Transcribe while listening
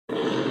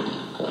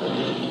Hello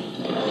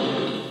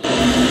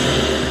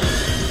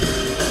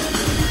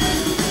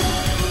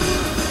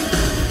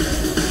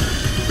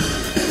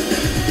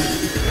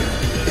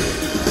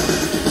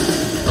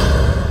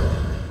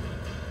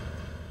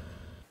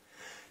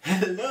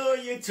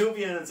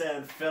YouTubians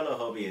and fellow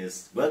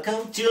hobbyists.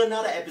 Welcome to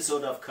another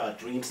episode of Car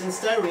Dreams and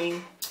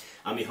Styrene.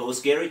 I'm your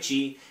host Gary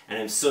G and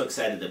I'm so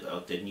excited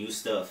about the new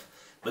stuff.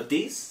 But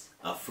these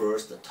are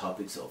first the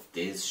topics of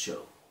this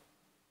show.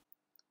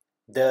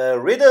 The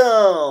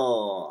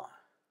riddle.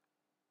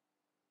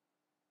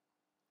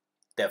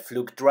 The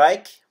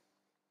Flugtrike.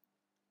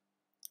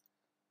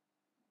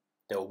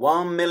 The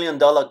 $1 million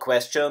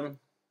question.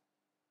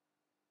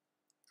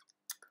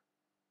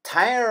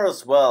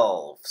 Tires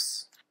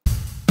valves.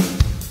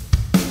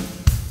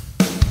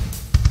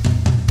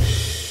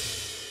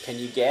 Can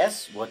you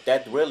guess what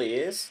that really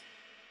is?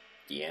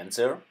 The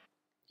answer,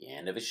 the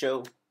end of the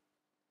show.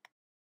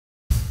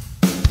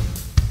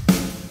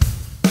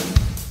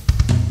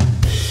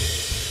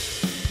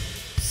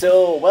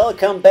 So,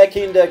 welcome back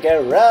in the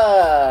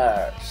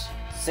garage!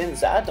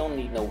 Since I don't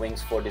need no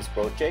wings for this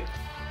project,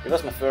 it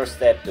was my first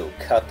step to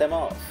cut them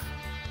off.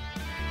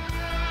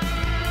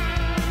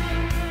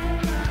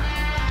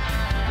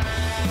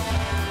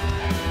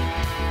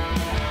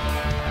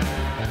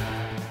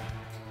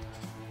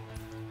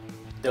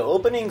 The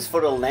openings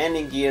for the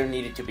landing gear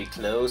needed to be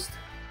closed,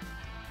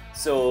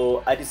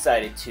 so I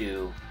decided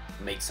to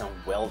make some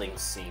welding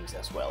seams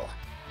as well.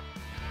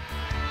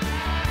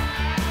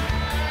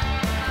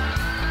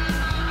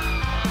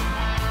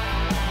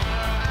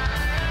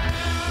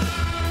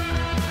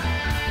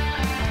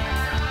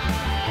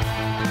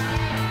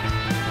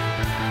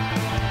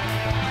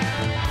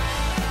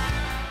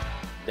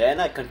 Then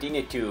I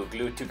continued to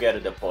glue together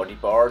the body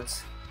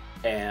parts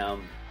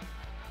and,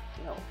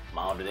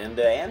 mount it in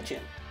the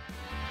engine.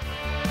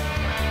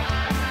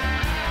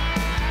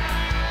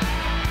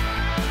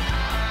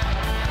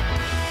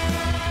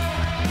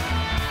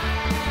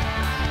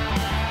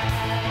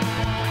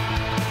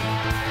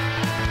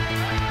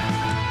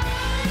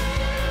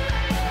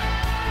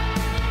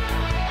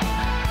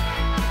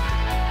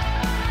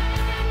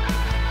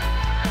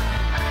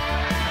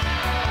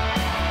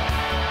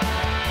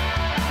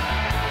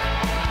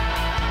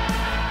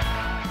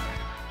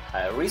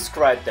 I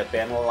rescribed the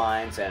panel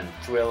lines and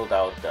drilled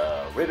out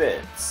the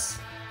rivets.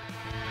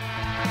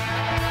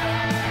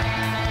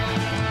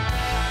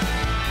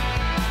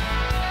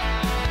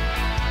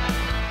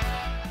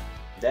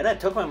 Then I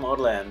took my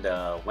model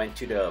and went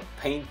to the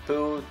paint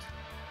booth.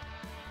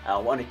 I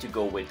wanted to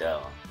go with the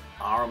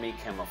army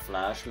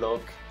camouflage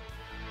look.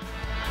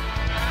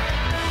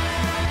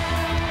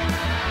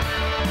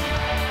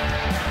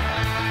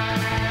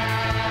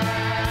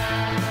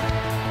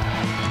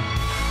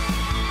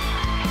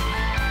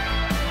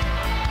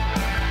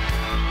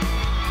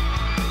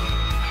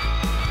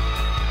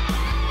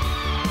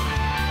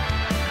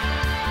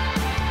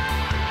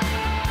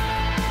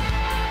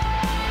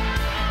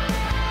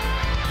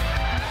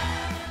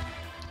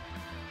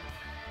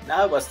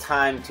 Now it was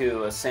time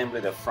to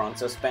assemble the front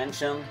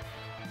suspension,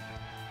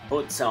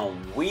 put some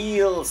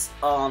wheels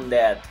on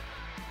that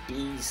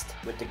beast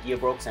with the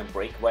gearbox and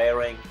brake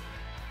wiring,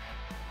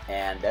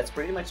 and that's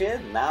pretty much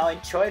it. Now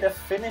enjoy the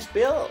finished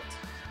build.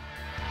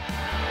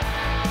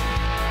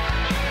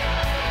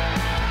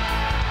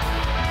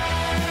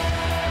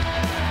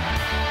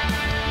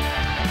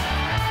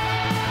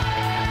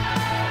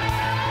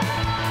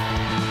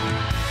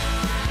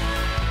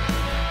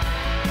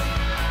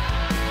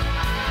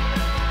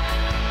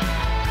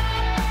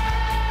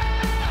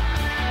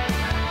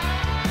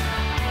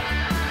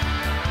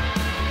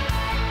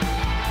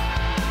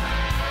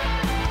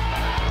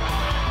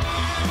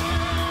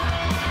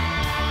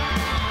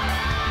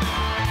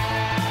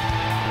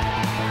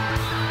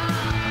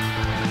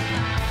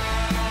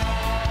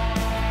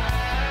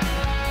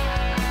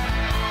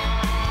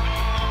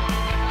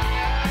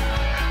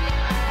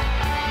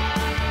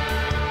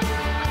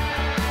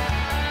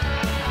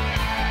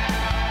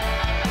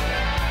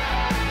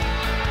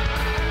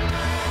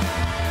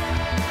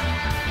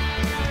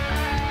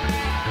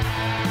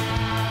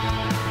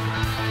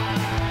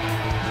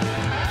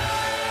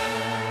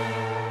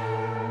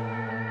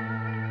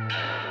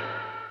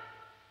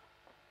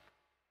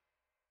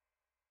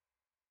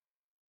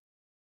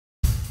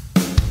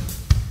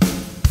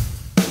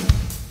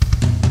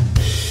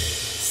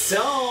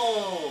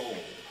 So,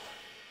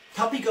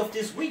 topic of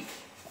this week.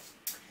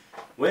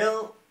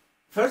 Well,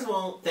 first of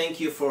all, thank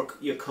you for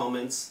your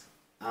comments.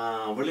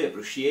 Really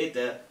appreciate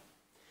that.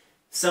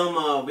 Some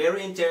are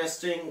very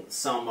interesting,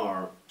 some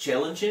are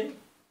challenging,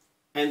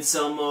 and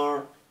some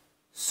are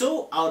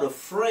so out of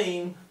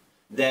frame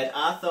that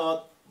I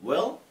thought,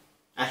 well,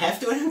 I have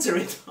to answer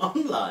it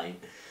online.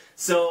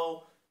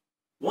 So,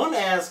 one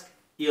asked,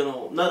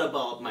 not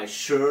about my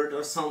shirt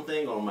or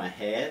something or my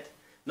hat.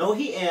 No,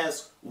 he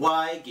asked,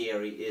 why,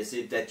 Gary, is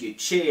it that your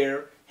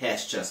chair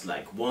has just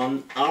like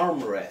one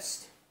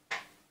armrest?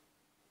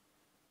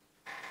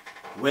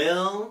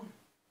 Well,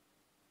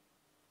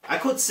 I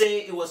could say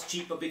it was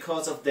cheaper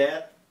because of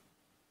that.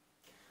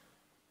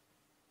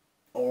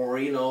 or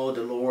you know,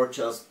 the Lord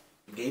just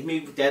gave me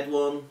that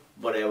one,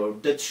 whatever.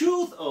 The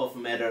truth of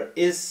matter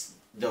is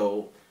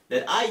though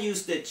that I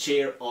use that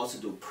chair also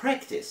to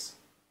practice.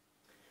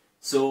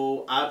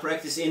 So I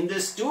practice in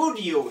the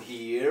studio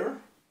here,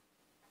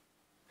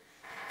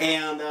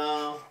 and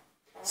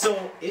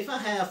so if I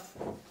have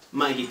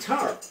my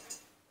guitar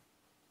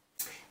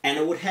and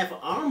I would have an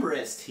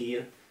armrest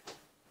here,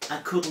 I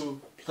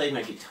couldn't play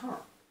my guitar.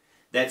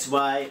 That's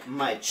why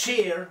my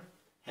chair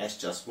has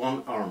just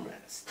one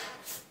armrest.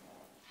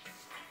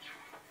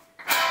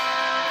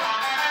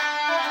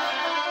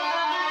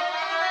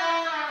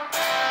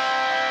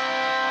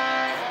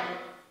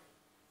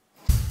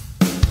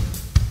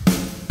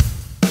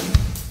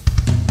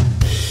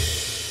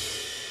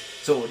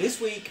 So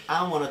this week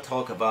I want to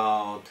talk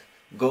about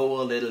go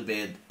a little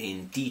bit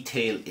in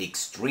detail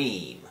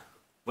extreme.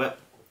 Well,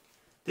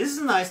 this is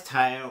a nice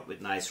tire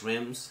with nice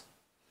rims.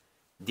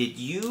 Did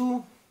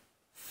you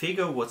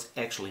figure what's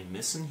actually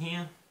missing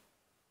here?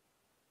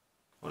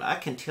 Well, I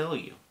can tell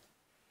you.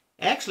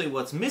 Actually,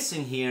 what's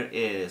missing here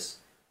is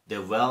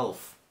the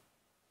valve.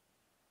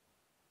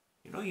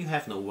 You know, you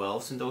have no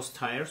valves in those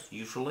tires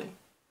usually.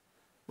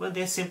 Well,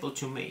 they're simple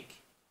to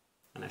make,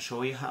 and I'll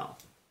show you how.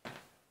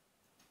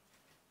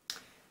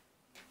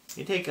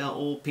 You take an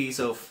old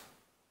piece of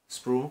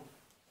sprue,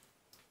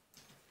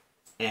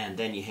 and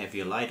then you have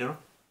your lighter,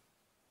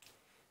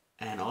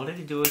 and all that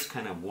you do is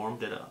kind of warm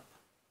it up.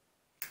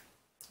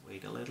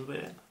 Wait a little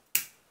bit,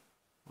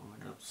 warm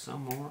it up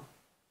some more.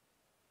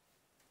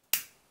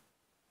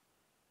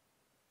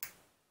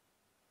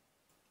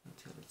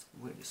 Until it's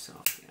really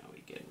soft. Yeah, we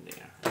get in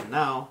there. And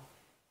now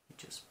you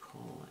just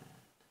pull it.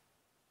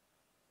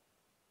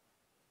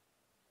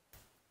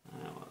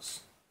 I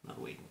was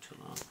not waiting too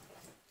long.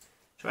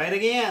 Try it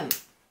again.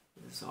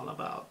 This is all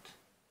about.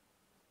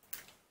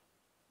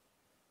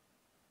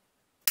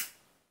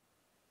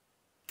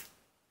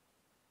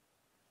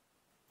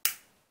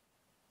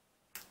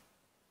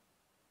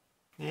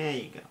 There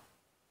you go.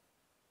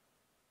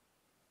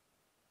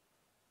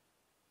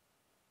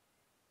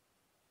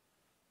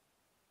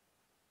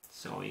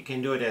 So you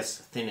can do it as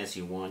thin as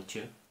you want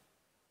to.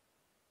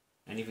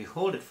 And if you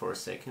hold it for a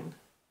second,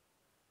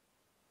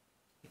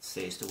 it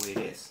stays the way it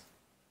is.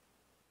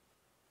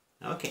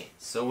 Okay,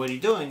 so what you're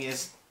doing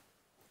is,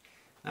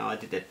 now I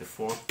did that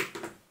before,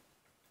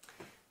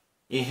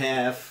 you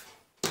have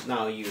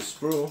now your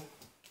sprue.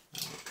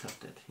 I'll cut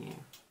that here.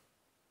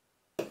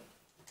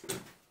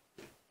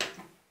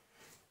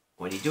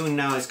 What you're doing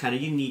now is kind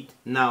of, you need,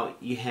 now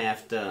you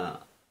have the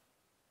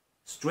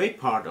straight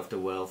part of the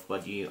valve,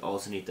 but you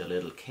also need the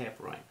little cap,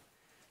 right?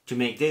 To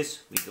make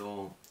this, we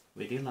go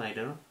with your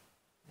lighter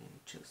and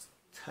just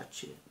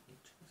touch it.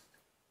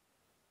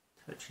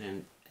 Touch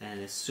it, and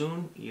as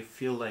soon you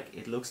feel like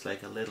it looks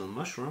like a little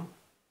mushroom,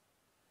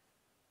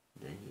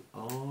 then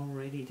you're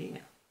already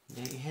there.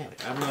 There you have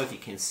it. I don't know if you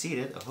can see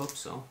it, I hope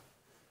so.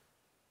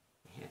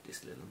 You have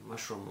this little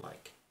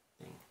mushroom-like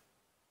thing.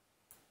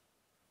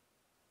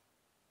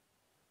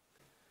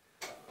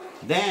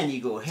 Then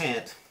you go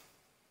ahead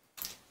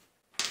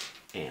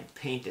and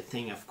paint the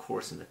thing, of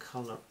course, in the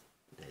color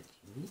that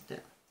you need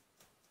there.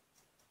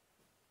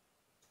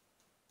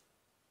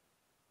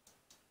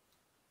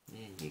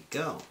 There you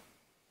go.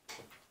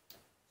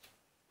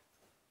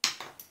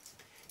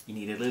 You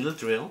need a little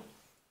drill,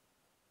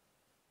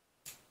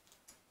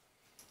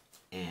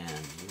 and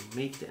you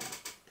make that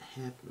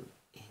happen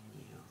in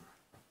your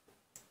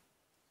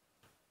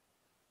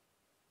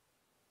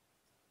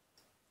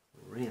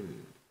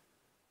rim.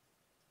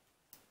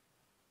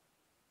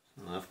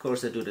 So of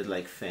course I do that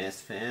like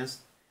fast.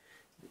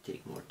 It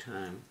take more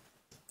time.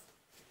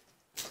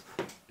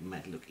 It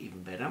might look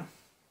even better.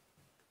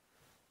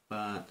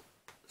 But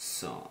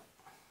so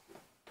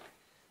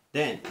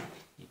then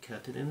you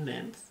cut it in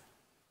length.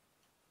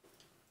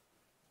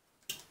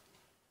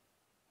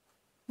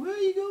 Where are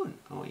you going?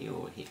 Oh, you're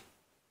over here.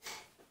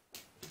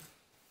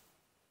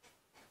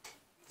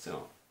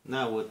 So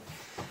now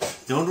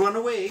don't run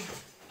away.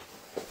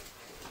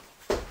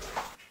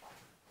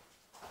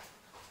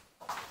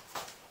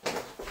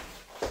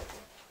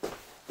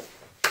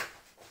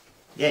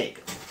 There you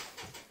go.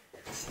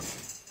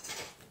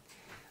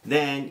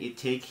 Then you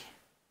take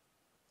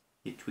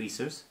your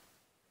tweezers.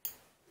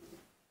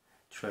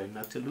 Try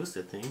not to lose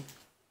the thing.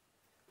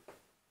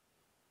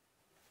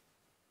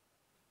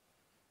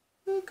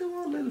 Oh, come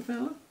on, little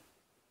fella.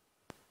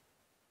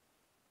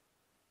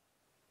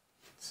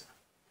 So.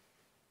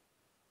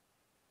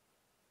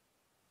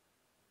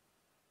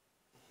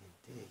 And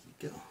there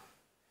you go.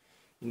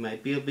 It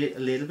might be a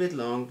little bit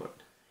long, but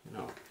you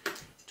know,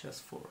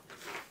 just for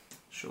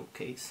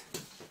showcase.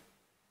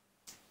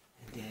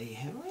 And there you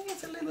have it. Oh,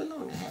 it's a little bit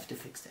long. I have to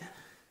fix that.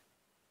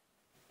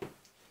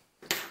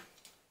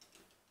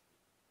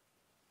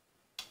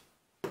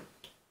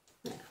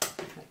 Yeah,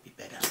 might be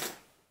better.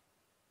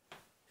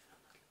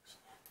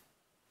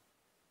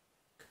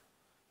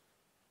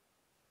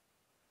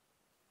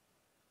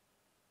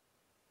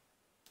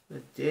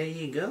 But there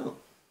you go.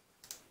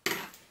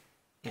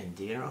 And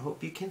there, I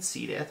hope you can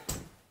see that.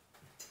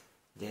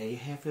 There you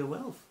have your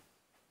valve.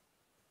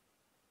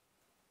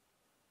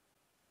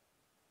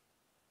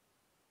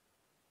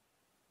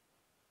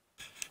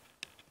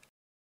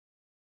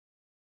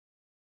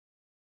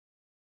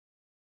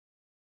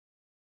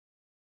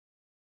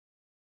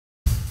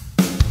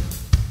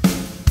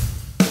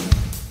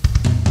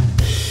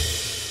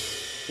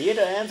 Here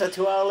the answer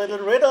to our little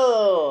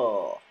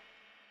riddle.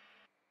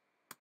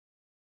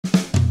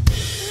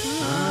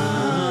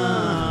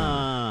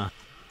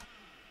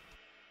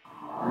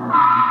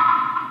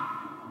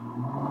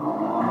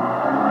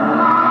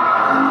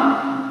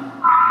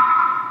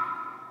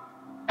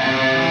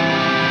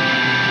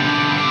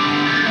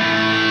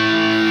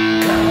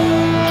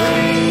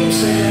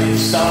 Dreams in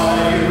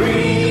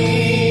Styrene.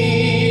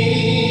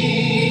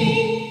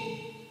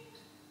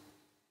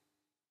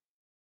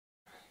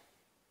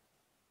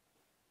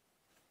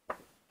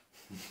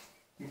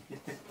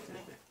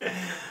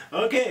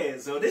 Okay,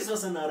 so this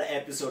was another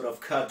episode of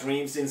Cut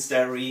Dreams in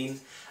Styrene.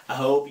 I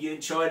hope you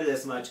enjoyed it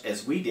as much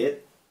as we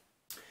did.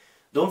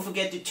 Don't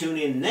forget to tune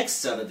in next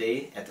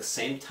Saturday at the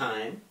same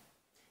time.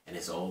 And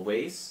as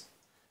always,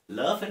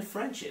 love and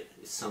friendship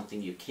is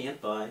something you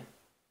can't buy.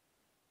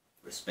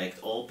 Respect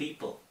all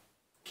people.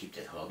 Keep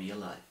that hobby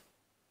alive.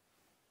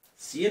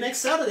 See you next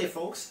Saturday,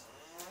 folks.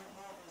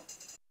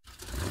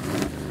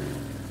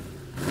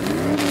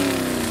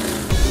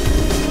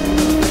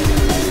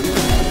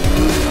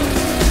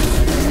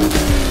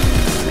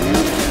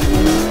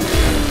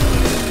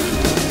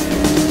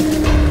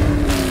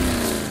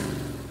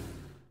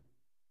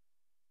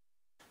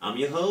 I'm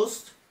your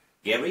host,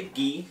 Gary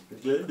G.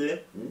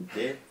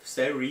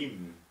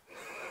 Styrene.